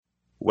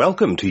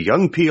Welcome to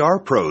Young PR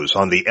Pros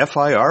on the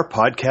FIR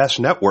Podcast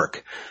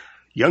Network.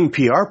 Young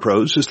PR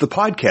Pros is the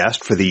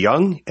podcast for the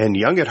young and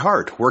young at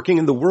heart working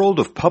in the world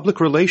of public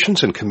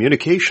relations and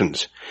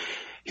communications.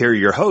 Here are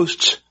your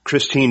hosts,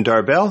 Christine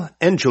Darbell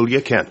and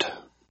Julia Kent.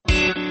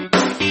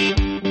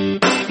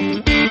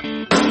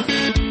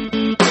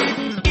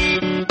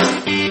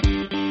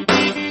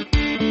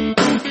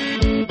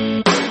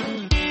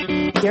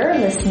 You're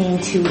listening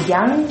to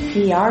Young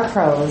PR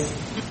Pros,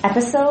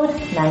 episode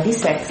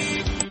 96.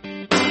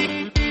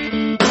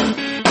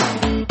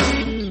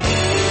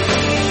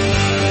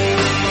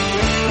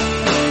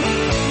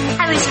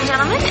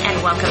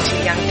 Welcome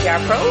to Young PR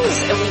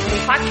Pros, a weekly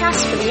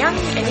podcast for the young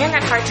and young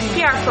at heart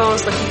PR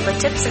pros looking for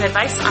tips and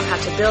advice on how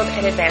to build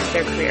and advance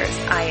their careers.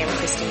 I am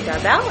Christine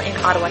Darbell in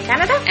Ottawa,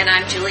 Canada. And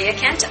I'm Julia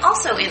Kent,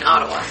 also in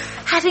Ottawa.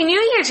 Happy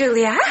New Year,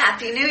 Julia.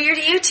 Happy New Year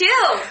to you,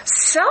 too.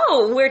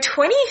 So, we're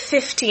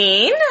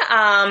 2015.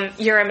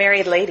 You're a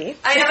married lady.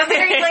 I am a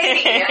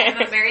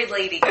married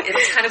lady.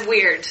 It's kind of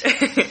weird.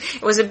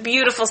 It was a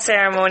beautiful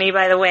ceremony,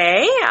 by the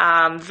way.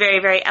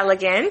 Very, very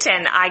elegant.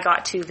 And I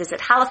got to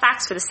visit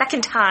Halifax for the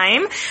second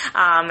time.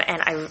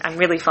 And I'm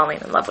really falling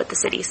in love with the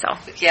city, so.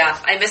 Yeah,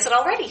 I miss it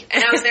already.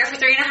 And I was there for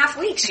 3.5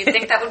 weeks. You'd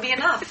think that would be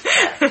enough.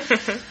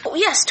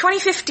 Yes,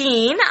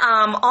 2015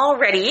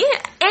 already.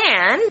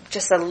 And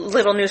just a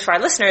little news for our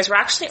listeners, we're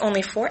actually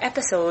only 4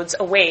 episodes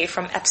away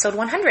from episode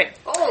 100.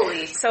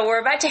 Holy. So we're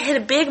about to hit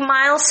a big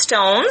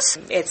milestone.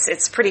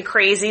 It's pretty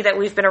crazy that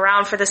we've been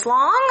around for this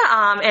long,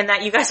 and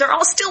that you guys are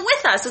all still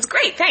with us. It's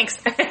great. Thanks.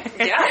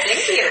 Yeah,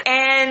 thank you.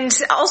 And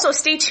also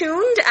stay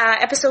tuned.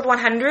 Episode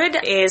 100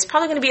 is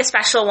probably going to be a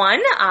special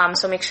one,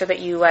 so make sure that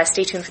you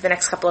stay tuned for the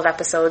next couple of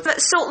episodes.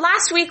 So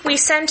last week we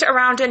sent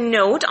around a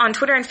note on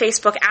Twitter and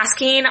Facebook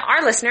asking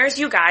our listeners,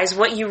 you guys,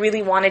 what you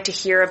really wanted to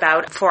hear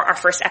about for our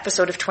first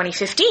episode of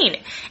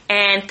 2015.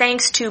 And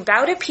thanks to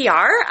Bauda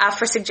PR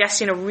for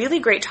suggesting a really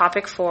great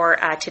topic for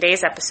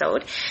today's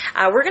episode.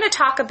 We're going to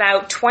talk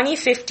about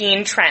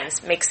 2015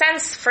 trends. Makes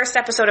sense? First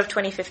episode of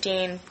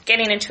 2015,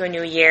 getting into a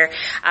new year.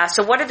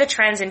 So what are the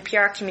trends in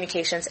PR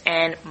communications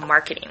and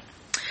marketing?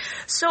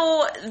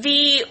 So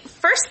the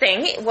first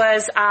thing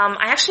was I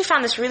actually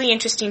found this really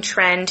interesting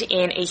trend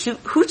in a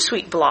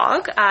Hootsuite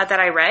blog that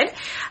I read.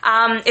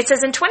 It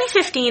says in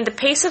 2015, the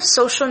pace of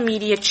social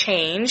media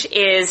change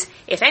is,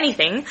 if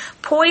anything,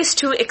 poised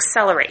to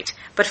accelerate.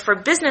 But for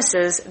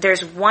businesses,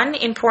 there's one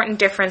important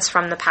difference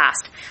from the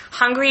past.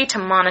 Hungry to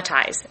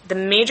monetize. The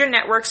major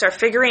networks are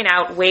figuring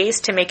out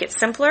ways to make it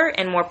simpler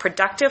and more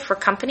productive for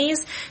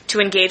companies to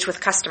engage with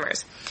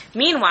customers.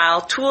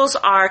 Meanwhile, tools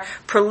are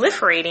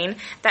proliferating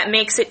that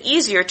makes it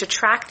easier to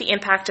track the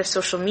impact of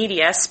social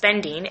media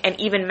spending and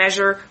even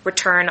measure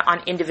return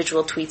on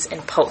individual tweets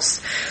and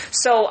posts.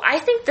 So I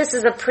think this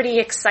is a pretty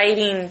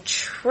exciting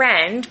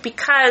trend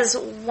because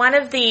one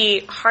of the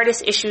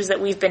hardest issues that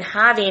we've been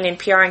having in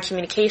PR and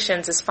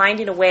communications is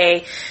finding a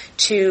way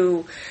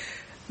to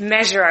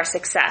measure our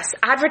success.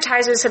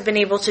 Advertisers have been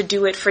able to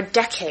do it for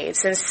decades.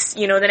 Since,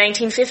 the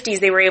 1950s,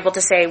 they were able to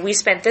say, we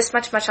spent this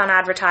much on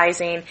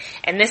advertising,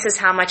 and this is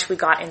how much we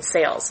got in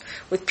sales.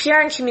 With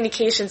PR and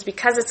communications,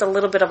 because it's a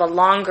little bit of a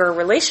longer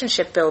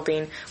relationship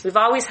building, we've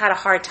always had a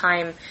hard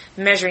time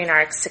measuring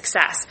our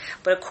success.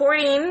 But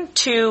according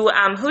to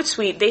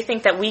Hootsuite, they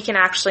think that we can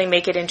actually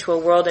make it into a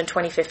world in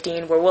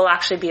 2015 where we'll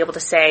actually be able to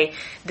say,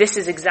 this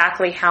is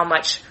exactly how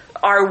much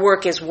our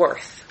work is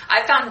worth.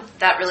 I found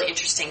that really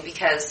interesting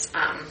because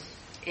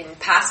in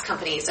past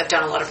companies, I've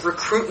done a lot of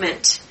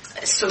recruitment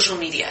social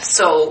media.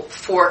 So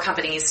for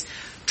companies,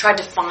 tried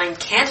to find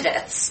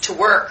candidates to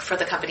work for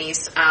the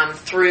companies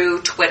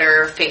through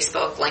Twitter,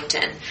 Facebook,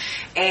 LinkedIn.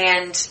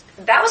 And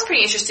that was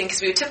pretty interesting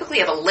because we would typically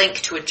have a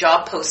link to a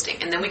job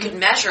posting, and then we could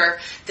measure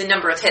the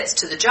number of hits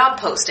to the job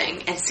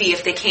posting and see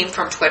if they came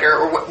from Twitter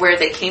or where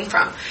they came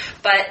from.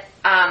 But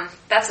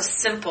that's a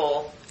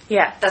simple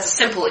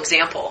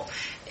example.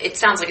 It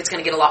sounds like it's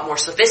going to get a lot more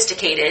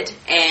sophisticated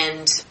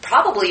and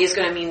probably is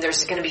going to mean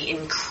there's going to be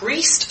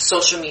increased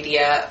social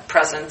media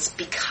presence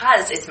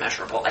because it's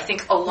measurable. I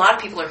think a lot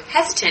of people are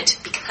hesitant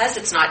because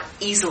it's not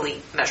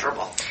easily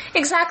measurable.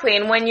 Exactly.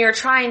 And when you're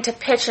trying to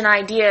pitch an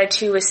idea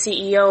to a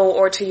CEO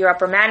or to your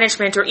upper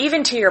management or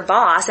even to your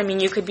boss,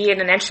 you could be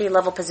in an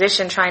entry-level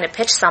position trying to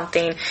pitch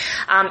something.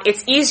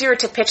 It's easier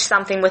to pitch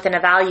something with an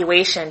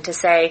evaluation to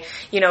say,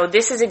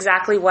 this is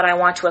exactly what I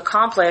want to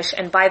accomplish.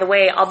 And by the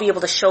way, I'll be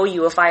able to show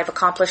you if I have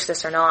accomplished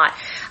this or not.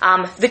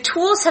 The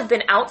tools have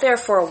been out there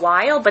for a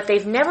while, but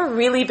they've never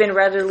really been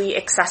readily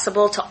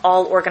accessible to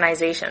all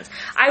organizations.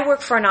 I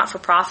work for a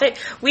not-for-profit.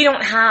 We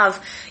don't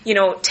have,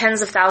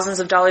 tens of thousands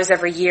of dollars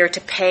every year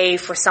to pay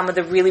for some of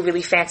the really,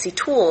 really fancy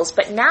tools.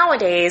 But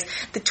nowadays,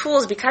 the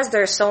tools, because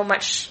there's so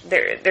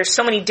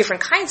many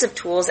different kinds of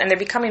tools and they're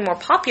becoming more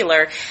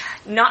popular,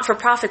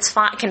 not-for-profits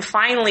can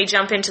finally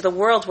jump into the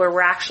world where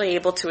we're actually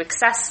able to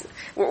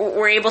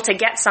we're able to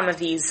get some of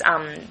these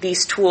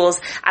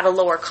tools at a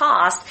lower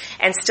cost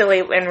and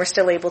we're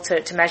still able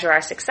to measure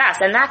our success.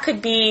 And that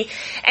could be,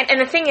 and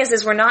the thing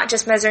is we're not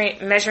just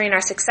measuring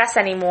our success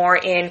anymore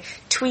in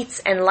tweets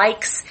and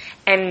likes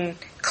and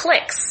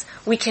clicks.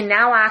 we can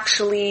now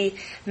actually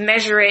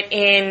measure it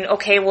in,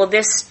 okay, well,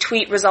 this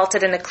tweet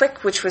resulted in a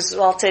click, which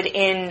resulted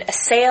in a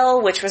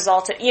sale, which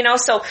resulted,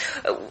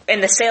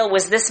 and the sale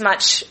was this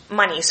much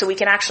money. So we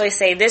can actually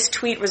say this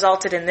tweet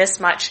resulted in this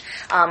much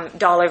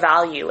dollar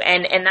value.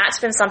 And that's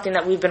been something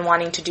that we've been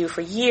wanting to do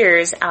for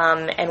years.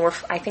 And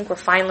I think we're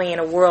finally in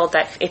a world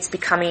that it's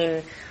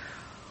becoming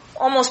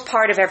almost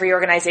part of every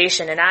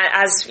organization. And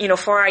as,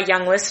 for our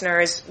young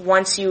listeners,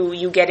 once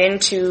you get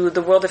into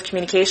the world of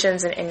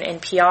communications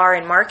and PR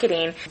and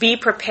marketing, be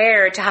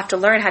prepared to have to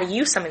learn how to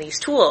use some of these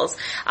tools,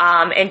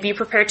 and be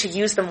prepared to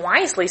use them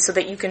wisely so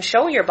that you can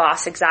show your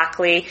boss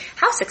exactly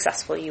how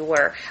successful you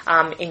were,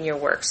 in your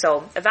work.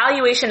 So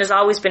evaluation has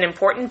always been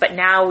important, but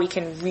now we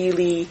can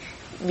really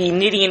be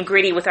nitty and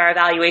gritty with our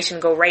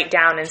evaluation, go right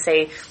down and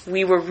say,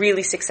 we were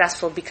really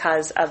successful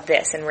because of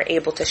this, and we're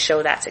able to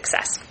show that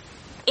success.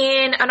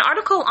 In an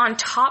article on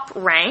Top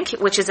Rank,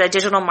 which is a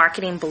digital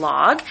marketing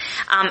blog,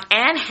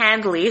 Anne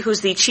Handley,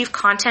 who's the Chief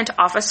Content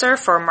Officer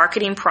for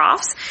Marketing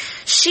Profs,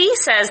 she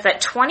says that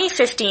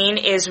 2015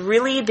 is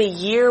really the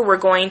year we're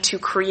going to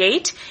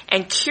create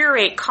and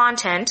curate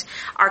content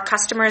our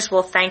customers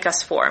will thank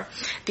us for.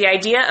 The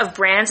idea of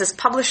brands as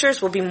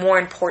publishers will be more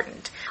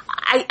important.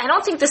 I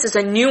don't think this is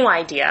a new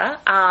idea,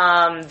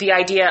 the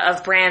idea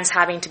of brands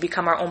having to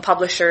become our own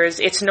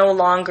publishers. It's no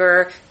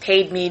longer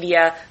paid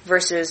media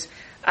versus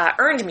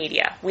earned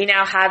media. We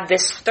now have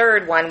this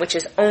third one, which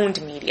is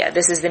owned media.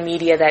 This is the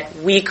media that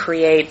we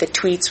create, the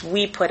tweets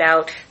we put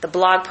out, the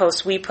blog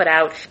posts we put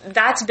out.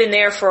 That's been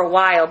there for a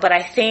while, but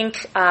I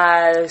think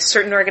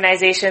certain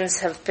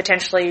organizations have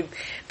potentially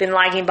been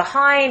lagging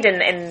behind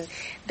and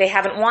they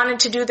haven't wanted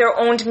to do their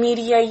owned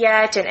media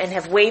yet and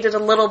have waited a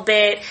little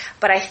bit.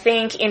 But I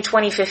think in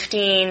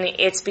 2015,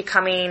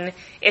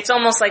 it's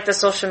almost like the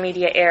social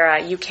media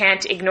era. You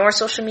can't ignore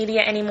social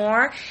media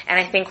anymore. And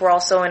I think we're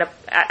also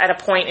at a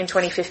point in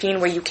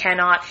 2015 where you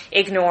cannot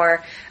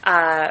ignore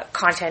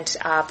content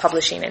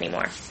publishing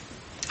anymore.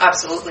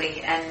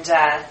 Absolutely. And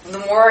the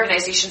more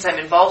organizations I'm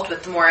involved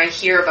with, the more I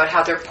hear about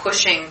how they're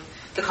pushing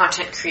the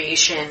content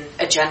creation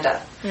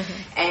agenda,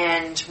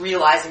 and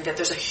realizing that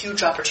there's a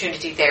huge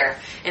opportunity there.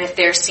 And if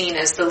they're seen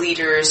as the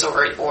leaders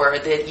or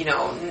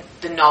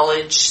the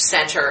knowledge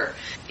center,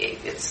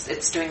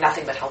 it's doing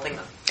nothing but helping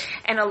them.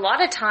 And a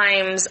lot of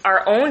times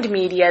our owned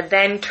media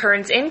then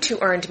turns into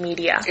earned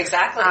media.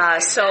 Exactly.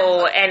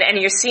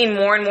 And you're seeing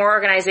more and more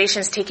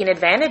organizations taking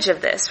advantage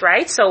of this,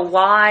 right? So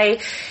why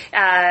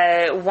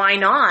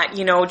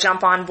not,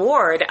 jump on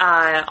board?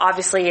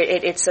 Obviously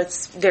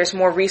it's there's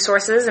more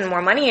resources and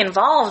more money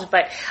involved,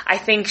 but I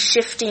think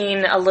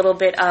shifting a little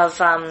bit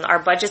of, our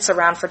budgets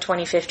around for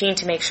 2015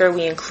 to make sure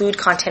we include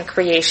content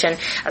creation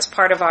as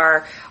part of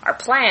our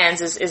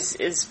plans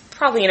is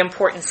probably an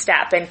important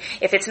step. And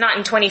if it's not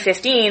in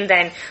 2015,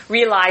 then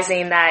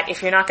realizing that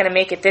if you're not going to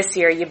make it this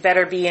year, you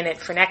better be in it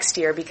for next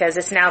year, because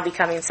it's now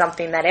becoming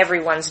something that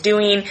everyone's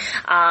doing,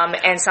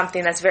 and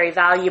something that's very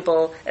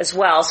valuable as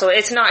well. So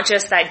it's not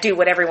just that do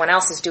what everyone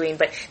else is doing,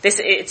 but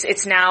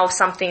it's now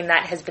something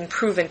that has been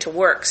proven to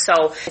work.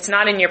 So it's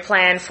not in your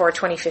plan for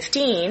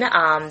 2015,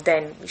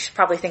 then you should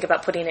probably think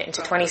about putting it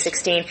into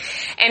 2016.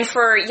 And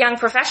for young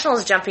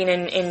professionals jumping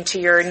into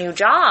your new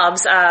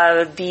jobs,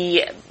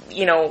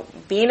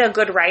 being a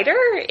good writer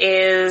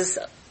is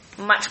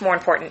much more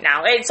important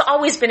now. It's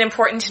always been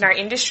important in our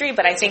industry,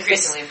 but I think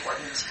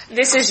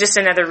this is just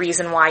another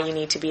reason why you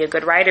need to be a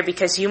good writer,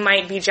 because you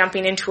might be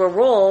jumping into a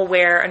role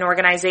where an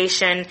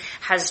organization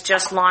has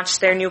just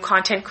launched their new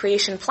content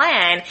creation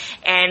plan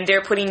and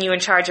they're putting you in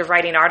charge of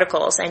writing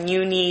articles, and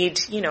you need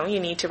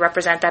to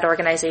represent that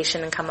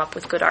organization and come up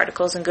with good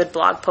articles and good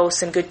blog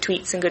posts and good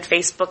tweets and good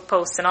Facebook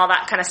posts and all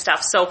that kind of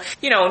stuff. So,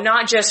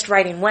 not just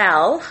writing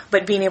well,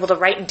 but being able to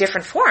write in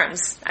different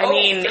forms.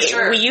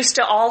 We used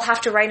to all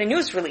have to write a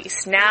news release.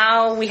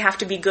 Now we have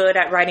to be good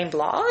at writing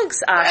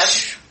blogs,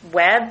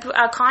 web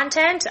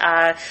content,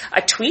 a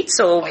tweet,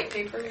 so white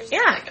papers,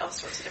 all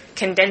sorts of different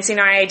condensing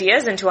our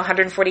ideas into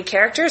 140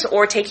 characters,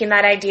 or taking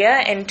that idea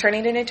and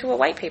turning it into a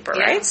white paper,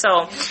 right?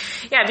 So,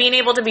 being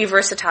able to be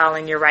versatile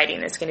in your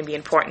writing is going to be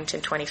important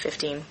in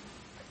 2015.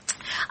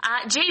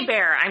 Jay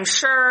Baer, I'm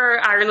sure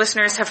our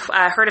listeners have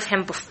heard of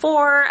him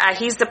before.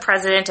 He's the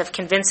president of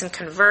Convince and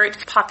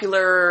Convert,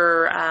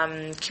 popular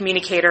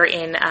communicator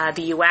in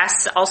the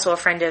U.S., also a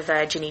friend of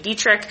Ginny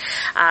Dietrich.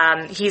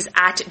 He's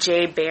at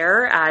Jay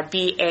Baer,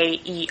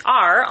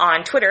 B-A-E-R,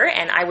 on Twitter,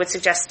 and I would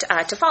suggest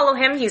to follow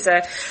him. He's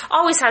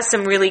always has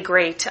some really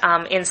great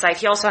insight.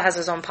 He also has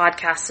his own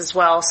podcast as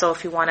well, so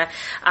if you want to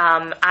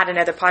add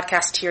another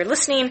podcast to your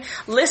listening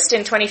list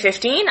in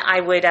 2015,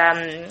 I would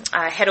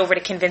head over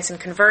to Convince and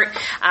Convert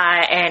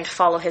and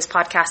follow his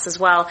podcast as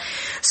well.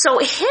 So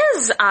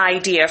his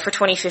idea for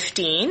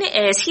 2015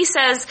 is, he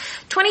says,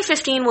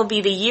 2015 will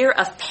be the year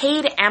of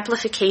paid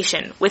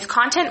amplification, with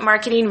content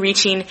marketing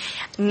reaching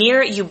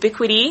near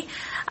ubiquity.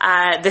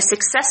 The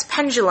success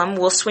pendulum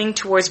will swing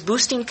towards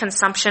boosting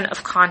consumption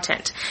of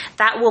content.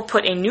 That will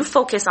put a new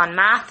focus on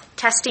math,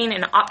 testing,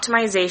 and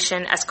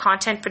optimization as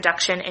content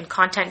production and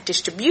content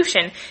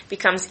distribution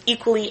becomes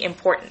equally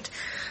important.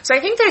 So I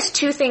think there's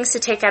two things to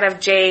take out of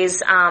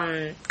Jay's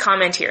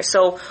comment here.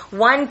 So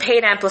one,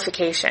 paid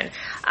amplification.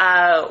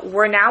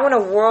 We're now in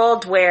a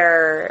world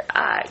where,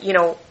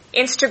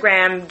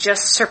 Instagram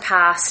just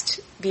surpassed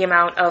the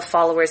amount of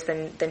followers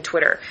than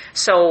Twitter.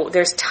 So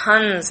there's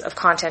tons of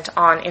content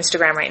on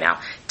Instagram right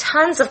now.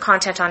 Tons of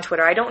content on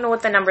Twitter. I don't know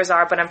what the numbers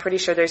are, but I'm pretty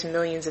sure there's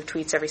millions of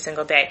tweets every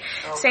single day.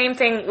 Oh. Same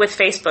thing with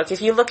Facebook.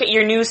 If you look at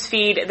your news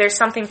feed, there's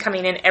something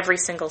coming in every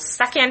single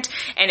second,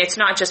 and it's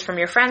not just from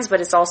your friends,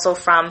 but it's also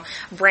from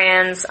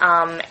brands,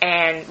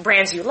 and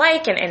brands you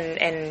like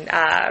and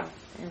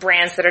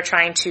brands that are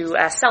trying to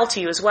sell to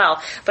you as well.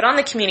 But on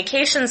the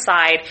communication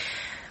side,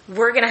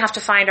 we're going to have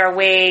to find our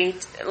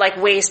ways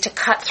to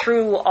cut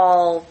through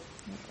all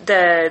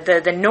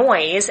the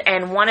noise,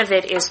 and one of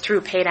it is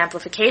through paid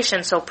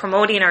amplification. So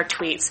promoting our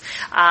tweets,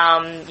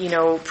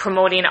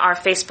 promoting our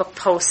Facebook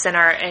posts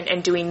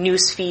and doing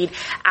newsfeed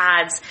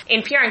ads.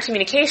 In PR and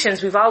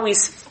communications,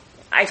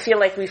 I feel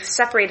like we've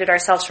separated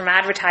ourselves from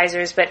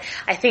advertisers, but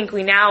I think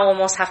we now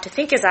almost have to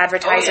think as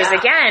advertisers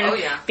again,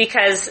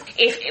 because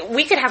if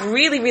we could have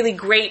really, really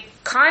great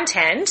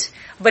content,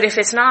 but if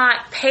it's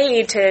not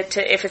paid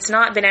if it's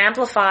not been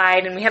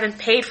amplified and we haven't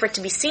paid for it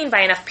to be seen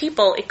by enough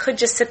people, it could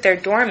just sit there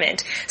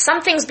dormant. Some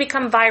things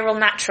become viral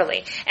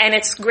naturally, and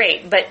it's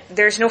great, but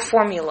there's no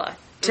formula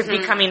to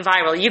becoming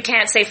viral. You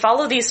can't say,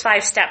 follow these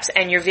 5 steps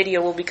and your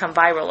video will become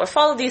viral, or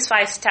follow these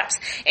 5 steps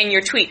and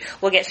your tweet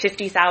will get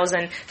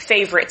 50,000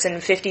 favorites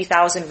and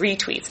 50,000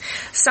 retweets.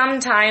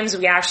 Sometimes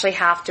we actually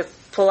have to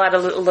pull out a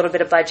little bit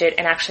of budget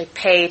and actually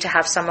pay to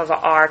have some of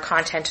our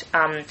content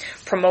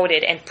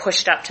promoted and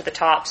pushed up to the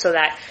top, so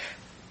that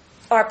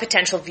our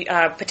potential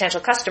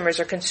customers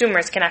or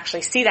consumers can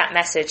actually see that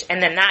message, and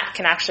then that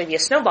can actually be a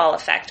snowball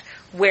effect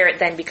where it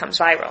then becomes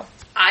viral.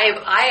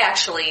 I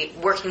actually,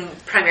 working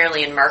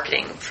primarily in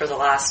marketing for the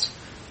last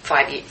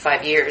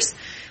 5 years,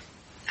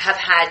 have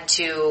had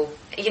to,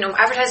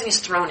 advertising is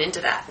thrown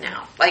into that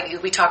now.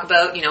 Like we talk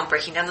about,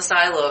 breaking down the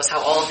silos, how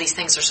all of these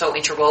things are so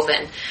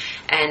interwoven,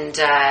 and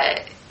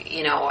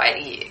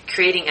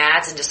creating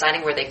ads and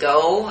deciding where they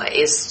go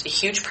is a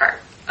huge part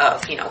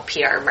of,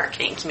 PR,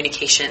 marketing,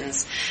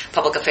 communications,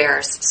 public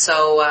affairs.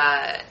 So,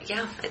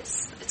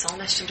 it's all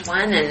meshed into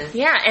one.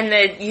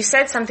 And you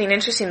said something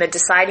interesting, the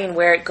deciding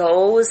where it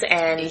goes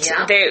and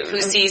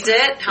who sees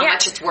it, how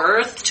much it's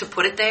worth to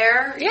put it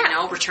there,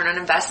 return on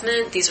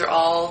investment. These are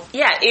all...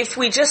 Yeah, if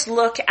we just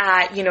look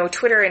at,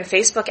 Twitter and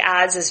Facebook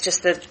ads as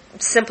just the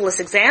simplest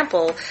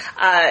example,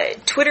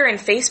 Twitter and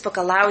Facebook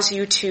allows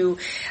you to,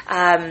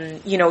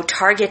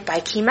 target by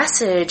key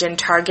message and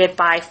target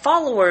by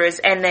followers,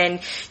 and then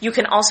you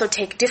can also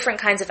take different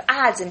kinds of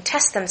ads and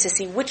test them to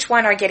see which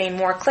one are getting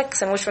more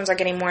clicks and which ones are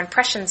getting more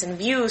impressions and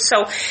views.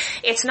 So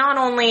it's not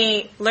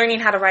only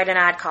learning how to write an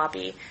ad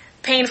copy,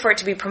 paying for it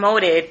to be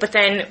promoted, but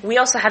then we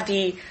also have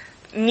the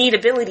neat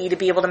ability to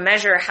be able to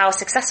measure how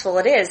successful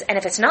it is. And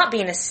if it's not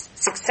being as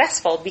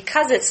successful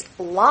because it's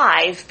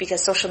live,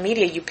 because social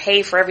media, you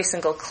pay for every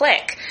single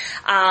click,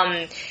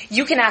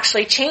 you can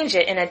actually change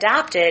it and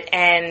adapt it,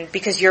 and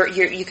because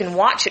you can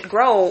watch it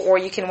grow or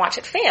you can watch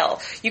it fail.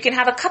 You can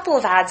have a couple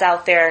of ads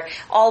out there,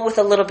 all with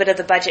a little bit of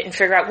the budget, and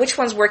figure out which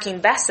one's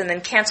working best, and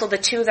then cancel the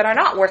 2 that are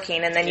not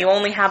working, and then you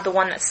only have the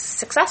one that's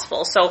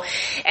successful. So,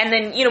 and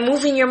then,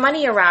 moving your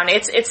money around.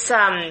 It's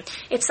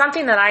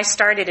something that I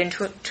started in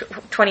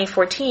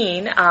 2014,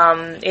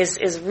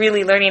 is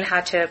really learning how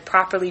to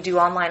properly do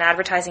online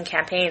advertising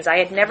campaigns. I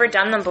had never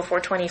done them before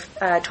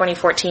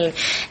 2014,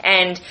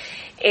 and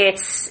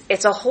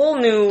it's a whole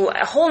new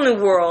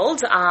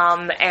world,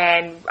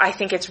 and I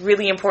think it's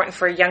really important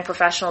for young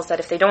professionals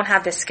that if they don't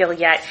have this skill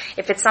yet,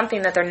 if it's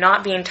something that they're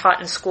not being taught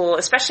in school,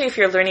 especially if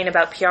you're learning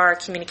about PR or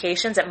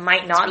communications, it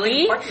might not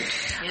be.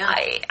 Yeah.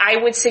 I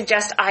would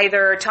suggest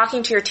either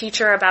talking to your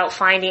teacher about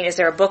finding, is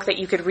there a book that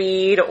you could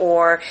read,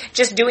 or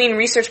just doing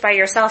research by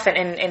yourself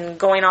and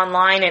going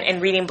online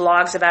and reading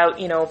blogs about,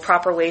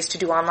 proper ways to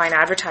do online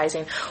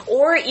advertising,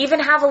 or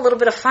even have a little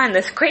bit of fun.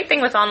 The great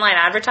thing with online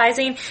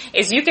advertising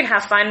is you can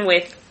have fun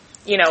with,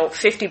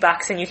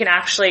 $50, and you can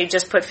actually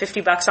just put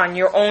 $50 on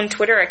your own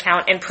Twitter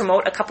account and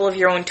promote a couple of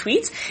your own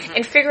tweets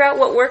and figure out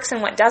what works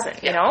and what doesn't,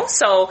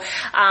 So,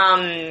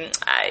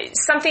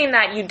 something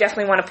that you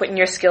definitely want to put in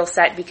your skill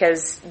set,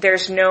 because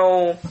there's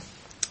no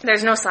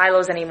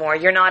silos anymore.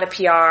 You're not a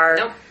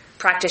PR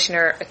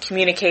practitioner, a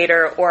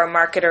communicator, or a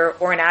marketer,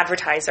 or an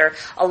advertiser.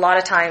 A lot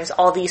of times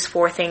all these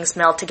 4 things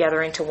meld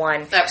together into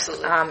one.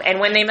 Absolutely.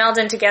 And when they meld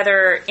in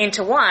together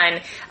into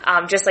one,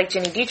 just like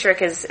Ginny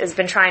Dietrich has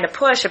been trying to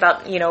push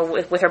about,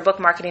 with her book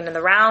Marketing in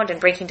the Round and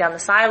breaking down the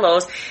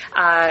silos,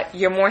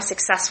 you're more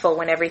successful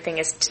when everything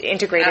is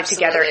integrated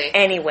together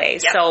anyway.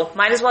 Yep. So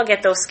might as well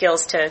get those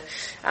skills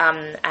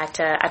at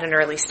an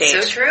early stage.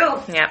 So true.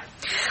 Yeah.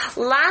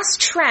 Last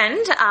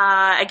trend,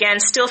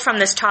 again, still from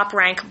this Top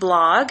Rank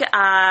blog,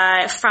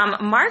 from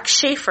Mark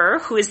Schaefer,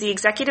 who is the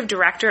Executive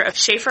Director of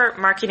Schaefer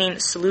Marketing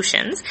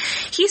Solutions.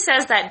 He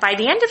says that by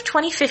the end of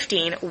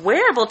 2015,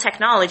 wearable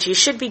technology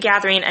should be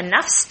gathering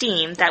enough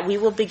steam that we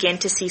will begin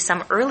to see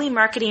some early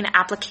marketing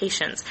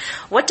applications.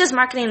 What does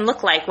marketing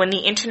look like when the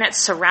internet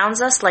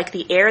surrounds us like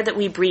the air that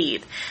we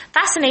breathe?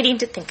 Fascinating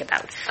to think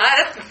about.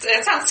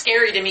 That sounds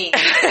scary to me.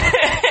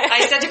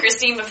 I said to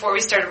Christine before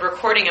we started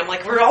recording, I'm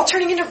like, we're all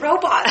turning into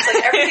robots.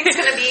 Like, everything's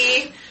going to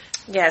be...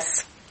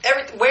 Yes.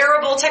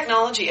 Wearable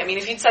technology. I mean,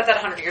 if you'd said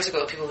that 100 years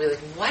ago, people would be like,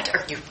 what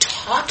are you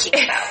talking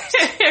about?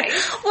 Right?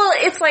 Well,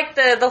 it's like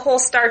the whole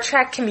Star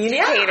Trek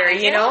communicator,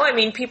 you know? I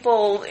mean,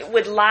 people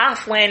would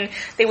laugh when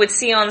they would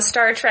see on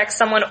Star Trek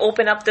someone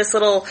open up this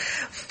little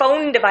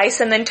phone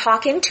device and then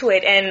talk into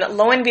it. And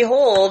lo and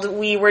behold,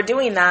 we were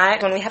doing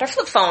that when we had our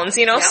flip phones,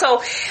 you know? Yeah.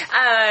 So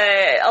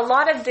a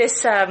lot of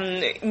this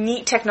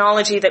neat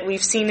technology that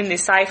we've seen in the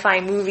sci-fi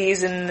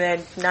movies in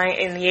the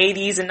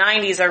 80s and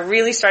 90s are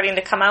really starting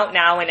to come out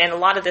now, and a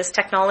lot of this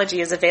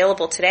technology is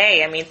available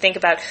today. I mean, think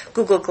about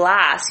Google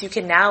Glass. You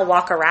can now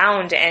walk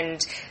around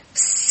and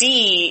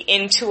see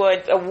into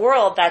a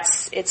world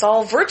it's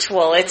all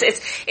virtual. It's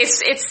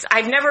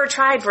I've never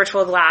tried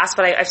virtual glass,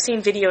 but I've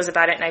seen videos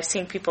about it, and I've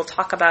seen people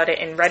talk about it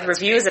and read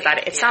reviews about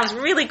it. It sounds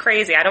really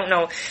crazy. I don't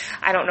know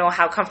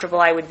how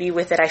comfortable I would be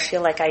with it. I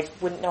feel like I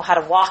wouldn't know how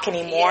to walk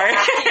anymore.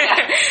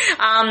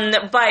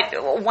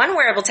 But one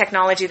wearable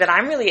technology that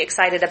I'm really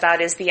excited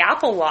about is the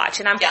Apple Watch,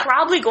 and I'm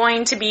probably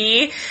going to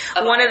be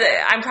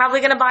I'm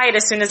probably going to buy it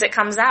as soon as it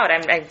comes out.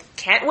 I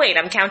can't wait.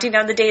 I'm counting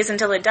down the days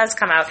until it does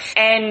come out.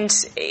 And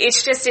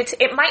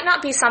it might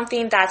not be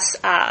something that's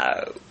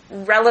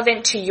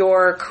relevant to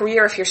your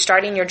career if you're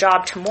starting your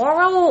job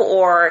tomorrow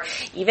or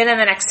even in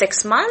the next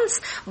 6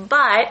 months,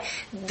 but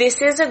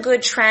this is a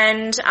good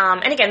trend.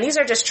 And again, these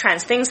are just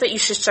trends, things that you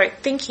should start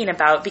thinking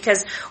about,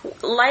 because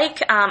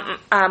like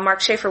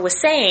Mark Schaefer was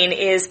saying,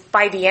 is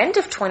by the end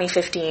of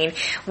 2015,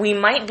 we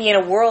might be in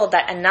a world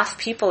that enough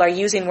people are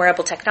using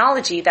wearable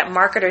technology that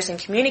marketers and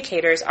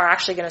communicators are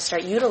actually going to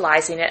start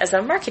utilizing it as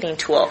a marketing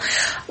tool.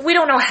 We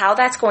don't know how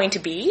that's going to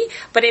be,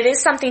 but it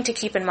is something to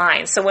keep in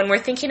mind. So when we're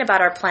thinking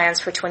about our plans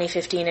for 2015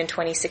 and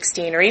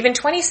 2016 or even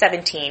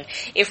 2017,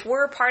 if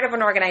we're part of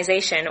an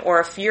organization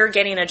or if you're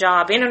getting a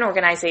job in an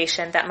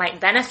organization that might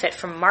benefit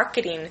from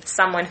marketing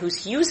someone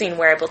who's using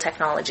wearable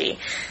technology,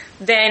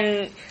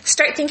 then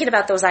start thinking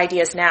about those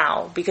ideas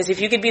now. Because if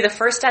you could be the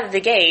first out of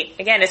the gate,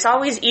 again, it's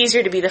always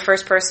easier to be the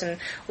first person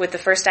with the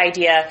first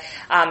idea,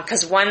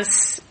 because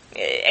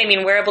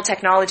wearable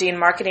technology and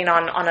marketing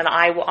on an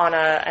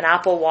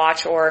Apple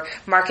Watch or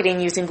marketing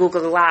using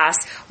Google Glass,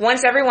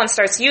 once everyone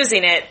starts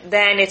using it,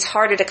 then it's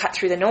harder to cut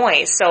through the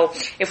noise. So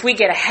if we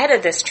get ahead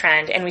of this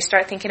trend and we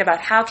start thinking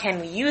about how can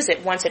we use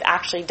it once it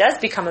actually does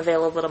become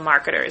available to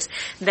marketers,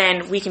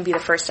 then we can be the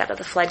first out of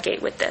the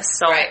floodgate with this.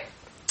 So. Right.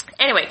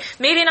 Anyway,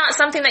 maybe not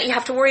something that you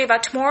have to worry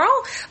about tomorrow,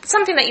 but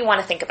something that you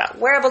want to think about.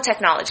 Wearable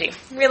technology.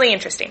 Really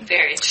interesting.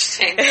 Very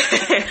interesting.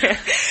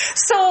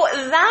 So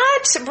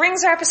that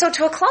brings our episode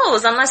to a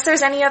close, unless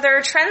there's any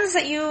other trends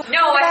that you... No,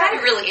 I found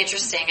it really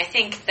interesting. I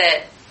think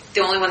that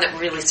the only one that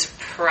really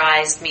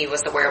surprised me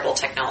was the wearable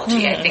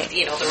technology. Mm-hmm. I think,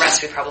 the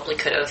rest we probably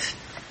could have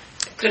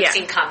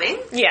seen coming.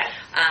 Yeah.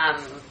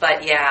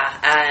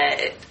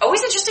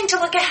 Always interesting to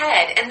look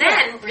ahead. And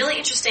then really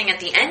interesting at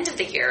the end of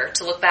the year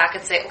to look back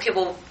and say, okay,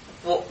 well,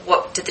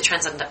 what did the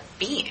trends end up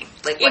being?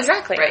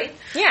 Exactly. Right?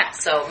 Yeah.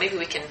 So maybe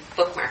we can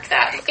bookmark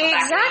that and come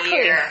back in the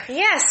year.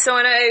 Yes. So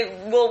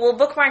we'll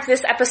bookmark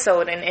this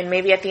episode and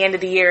maybe at the end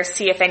of the year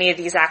see if any of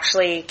these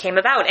actually came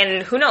about.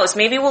 And who knows,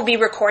 maybe we'll be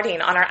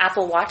recording on our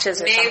Apple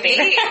Watches or something.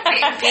 Maybe.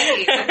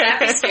 That'd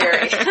be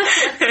scary.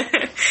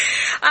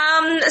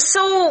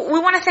 So we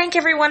want to thank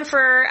everyone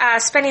for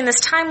spending this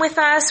time with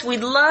us.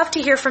 We'd love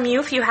to hear from you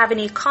if you have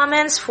any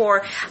comments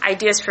for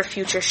ideas for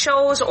future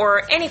shows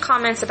or any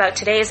comments about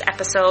today's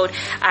episode.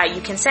 You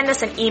can send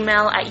us an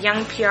email at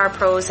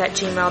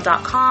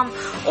youngprpros@gmail.com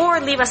or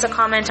leave us a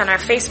comment on our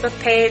Facebook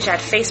page at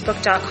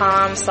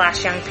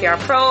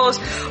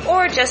facebook.com/youngprpros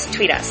or just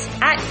tweet us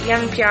at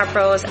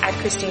youngprpros, at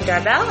Christine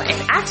Darbell,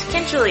 and at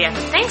Kent Julia.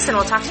 Thanks, and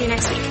we'll talk to you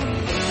next week.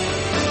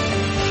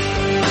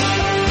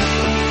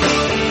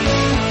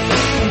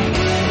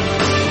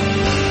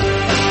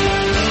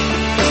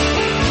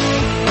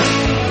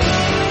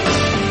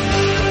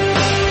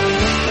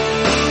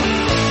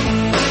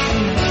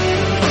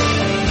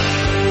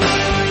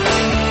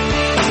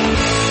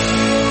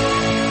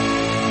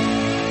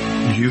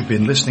 You've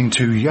been listening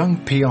to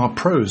Young PR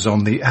Pros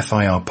on the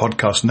FIR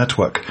Podcast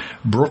Network,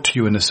 brought to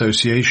you in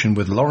association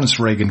with Lawrence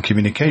Reagan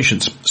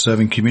Communications,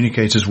 serving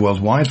communicators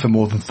worldwide for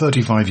more than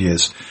 35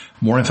 years.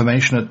 More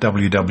information at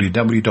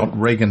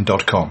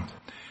www.reagan.com.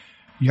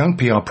 Young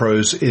PR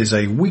Pros is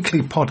a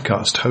weekly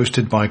podcast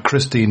hosted by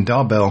Christine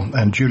Darbell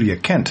and Julia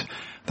Kent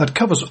that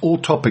covers all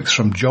topics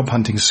from job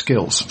hunting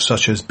skills,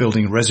 such as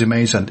building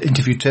resumes and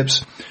interview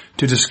tips,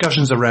 to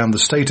discussions around the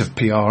state of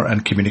PR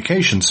and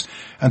communications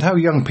and how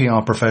young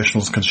PR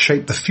professionals can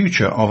shape the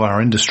future of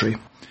our industry.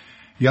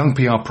 Young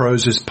PR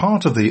Pros is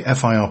part of the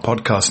FIR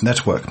Podcast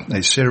Network,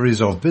 a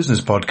series of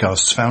business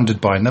podcasts founded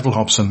by Neville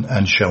Hobson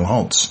and Shell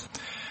Holtz.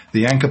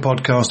 The anchor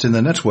podcast in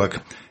the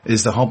network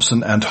is the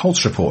Hobson and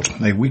Holtz Report,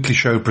 a weekly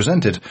show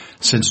presented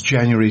since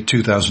January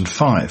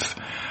 2005.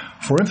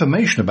 For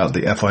information about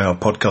the FIR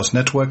Podcast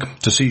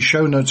Network, to see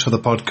show notes for the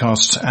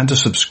podcasts and to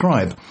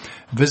subscribe,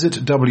 visit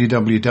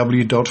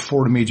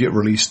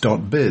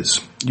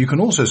www.forimmediaterelease.biz. You can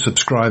also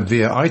subscribe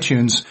via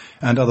iTunes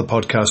and other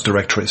podcast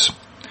directories.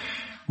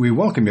 We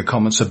welcome your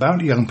comments about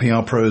Young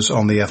PR Pros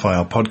on the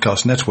FIR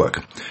Podcast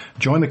Network.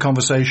 Join the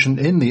conversation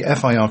in the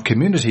FIR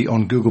community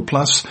on Google+.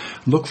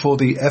 Look for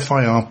the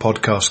FIR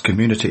Podcast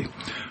Community.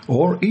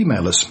 Or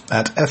email us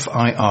at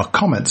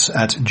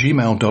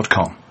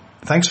fircomments@gmail.com.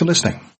 Thanks for listening.